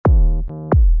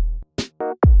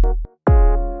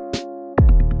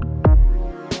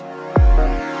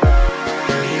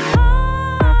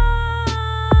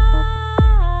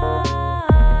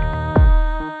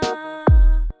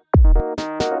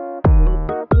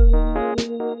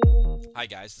Hi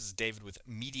guys, this is David with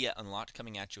Media Unlocked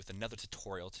coming at you with another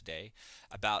tutorial today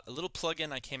about a little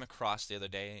plugin I came across the other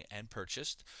day and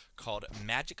purchased called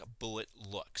Magic Bullet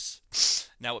Looks.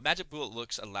 Now what Magic Bullet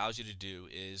Looks allows you to do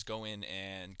is go in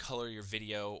and color your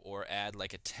video or add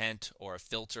like a tint or a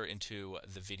filter into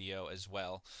the video as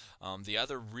well. The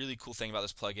other really cool thing about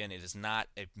this plugin, it is not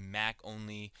a Mac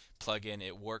only plugin.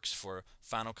 It works for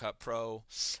Final Cut Pro,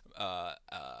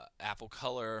 Apple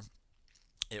Color.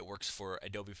 It works for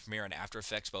Adobe Premiere and After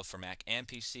Effects, both for Mac and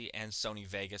PC, and Sony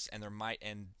Vegas, and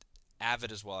Avid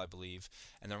as well, I believe.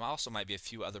 And there also might be a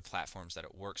few other platforms that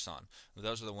it works on.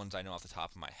 Those are the ones I know off the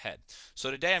top of my head.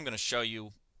 So today I'm going to show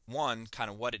you one, kind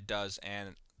of what it does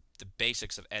and the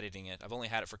basics of editing it. I've only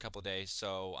had it for a couple of days,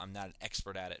 so I'm not an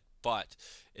expert at it, but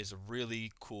it's a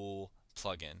really cool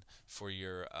plugin for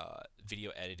your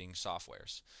video editing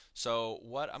softwares. So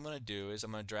what I'm going to do is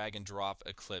I'm going to drag and drop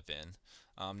a clip in.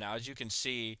 Now, as you can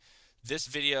see, this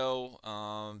video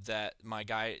that my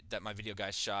video guy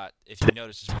shot, if you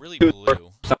notice, is really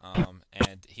blue,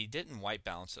 and he didn't white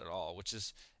balance it at all, which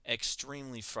is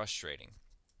extremely frustrating.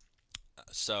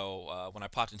 So when I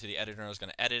popped into the editor and I was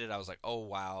going to edit it, I was like, oh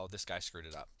wow, this guy screwed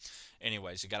it up.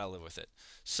 Anyways, you got to live with it.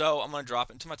 So I'm going to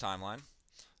drop it into my timeline.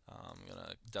 I'm going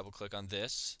to double click on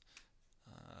this,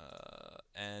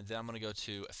 and then I'm going to go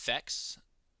to Effects,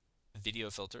 Video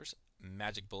Filters,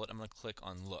 Magic Bullet. I'm going to click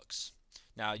on Looks.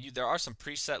 Now there are some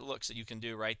preset looks that you can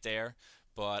do right there,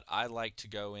 but I like to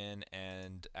go in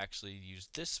and actually use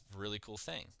this really cool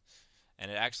thing,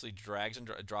 and it actually drags and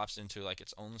drops into like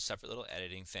its own separate little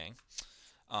editing thing.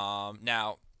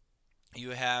 Now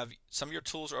you have some of your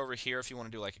tools are over here if you want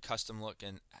to do like a custom look,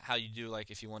 and how you do,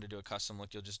 like, if you want to do a custom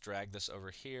look, you'll just drag this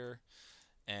over here,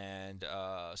 and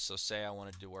so say I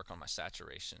wanted to do work on my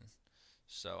saturation.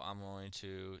 So I'm going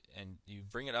to, and you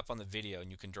bring it up on the video and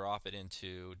you can drop it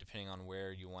into, depending on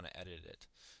where you want to edit it.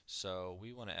 So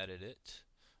we want to edit it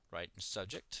right in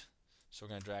subject. So we're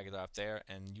going to drag it up there,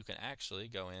 and you can actually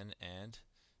go in and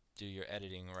do your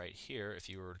editing right here if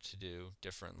you were to do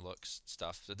different looks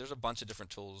stuff. So there's a bunch of different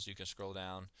tools. You can scroll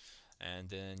down and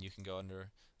then you can go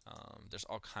under, there's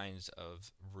all kinds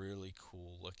of really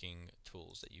cool looking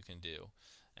tools that you can do.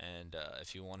 And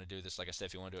if you want to do this, like I said,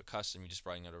 if you want to do it custom, you just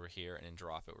bring it over here and then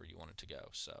drop it where you want it to go.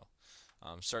 So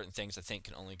certain things I think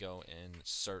can only go in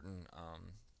certain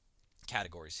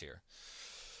categories here.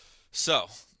 So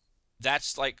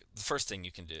that's like the first thing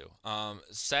you can do.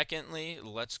 Secondly,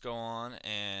 let's go on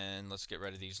and let's get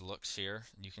rid of these looks here.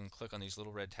 You can click on these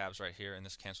little red tabs right here, and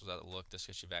this cancels out the look. This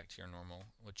gets you back to your normal,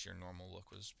 what your normal look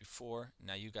was before.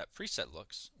 Now you got preset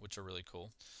looks, which are really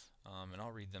cool. And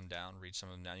I'll read them down, read some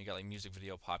of them down. You got like music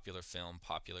video, popular film,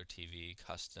 popular TV,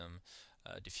 custom,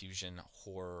 diffusion,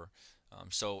 horror.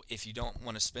 So if you don't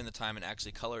want to spend the time and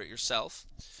actually color it yourself,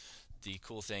 the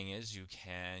cool thing is you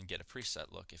can get a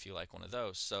preset look if you like one of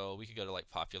those. So we could go to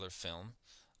like popular film,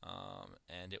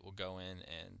 and it will go in,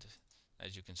 and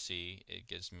as you can see, it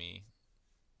gives me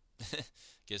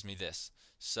gives me this.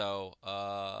 So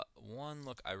one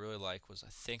look I really like was, I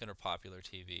think, under popular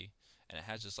TV, and it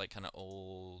has this like kind of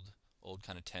old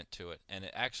kind of tint to it, and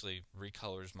it actually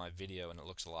recolors my video, and it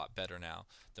looks a lot better now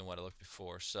than what it looked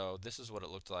before. So this is what it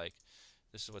looked like.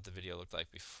 This is what the video looked like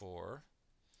before.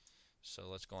 So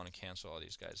let's go on and cancel all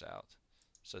these guys out.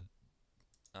 So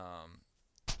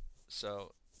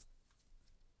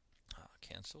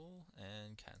cancel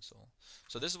and cancel.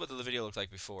 So this is what the video looked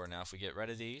like before. Now if we get rid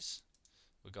of these,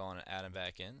 we go on and add them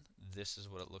back in. This is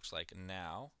what it looks like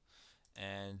now.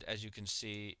 And as you can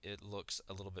see, it looks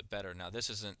a little bit better. Now this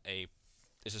is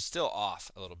still off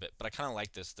a little bit, but I kind of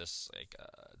like this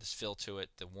feel to it,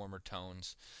 the warmer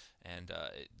tones, and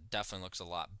it definitely looks a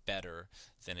lot better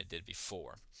than it did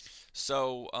before.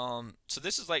 So so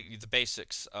this is like the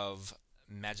basics of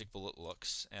Magic Bullet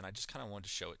Looks, and I just kind of wanted to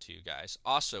show it to you guys.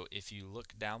 Also, if you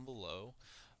look down below,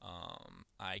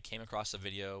 I came across a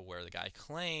video where the guy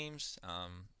claims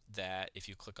that if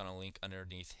you click on a link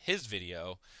underneath his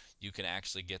video, you can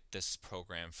actually get this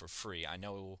program for free. I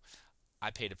know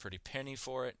I paid a pretty penny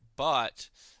for it, but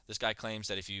this guy claims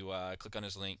that if you click on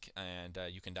his link and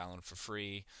you can download it for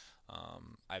free.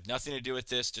 I have nothing to do with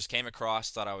this, just came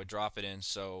across, thought I would drop it in.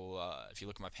 So if you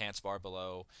look at my pants bar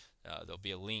below, there'll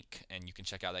be a link, and you can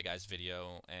check out that guy's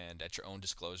video, and at your own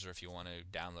disclosure, if you want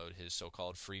to download his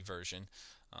so-called free version,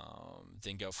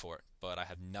 then go for it. But I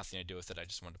have nothing to do with it. I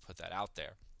just wanted to put that out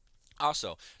there.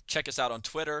 Also, check us out on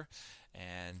Twitter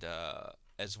and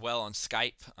as well on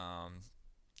Skype.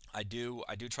 I do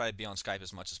try to be on Skype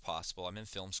as much as possible. I'm in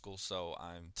film school, so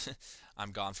I'm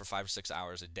I'm gone for 5 or 6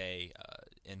 hours a day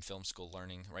in film school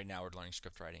learning. Right now we're learning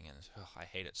script writing, and I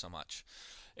hate it so much.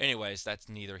 Anyways, that's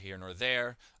neither here nor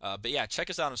there. But yeah, check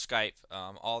us out on Skype.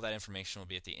 All that information will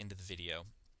be at the end of the video.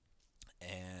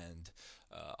 And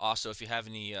also, if you have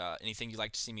anything you'd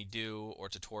like to see me do or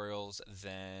tutorials,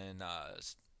 then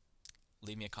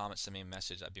leave me a comment, send me a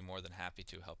message. I'd be more than happy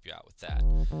to help you out with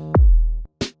that.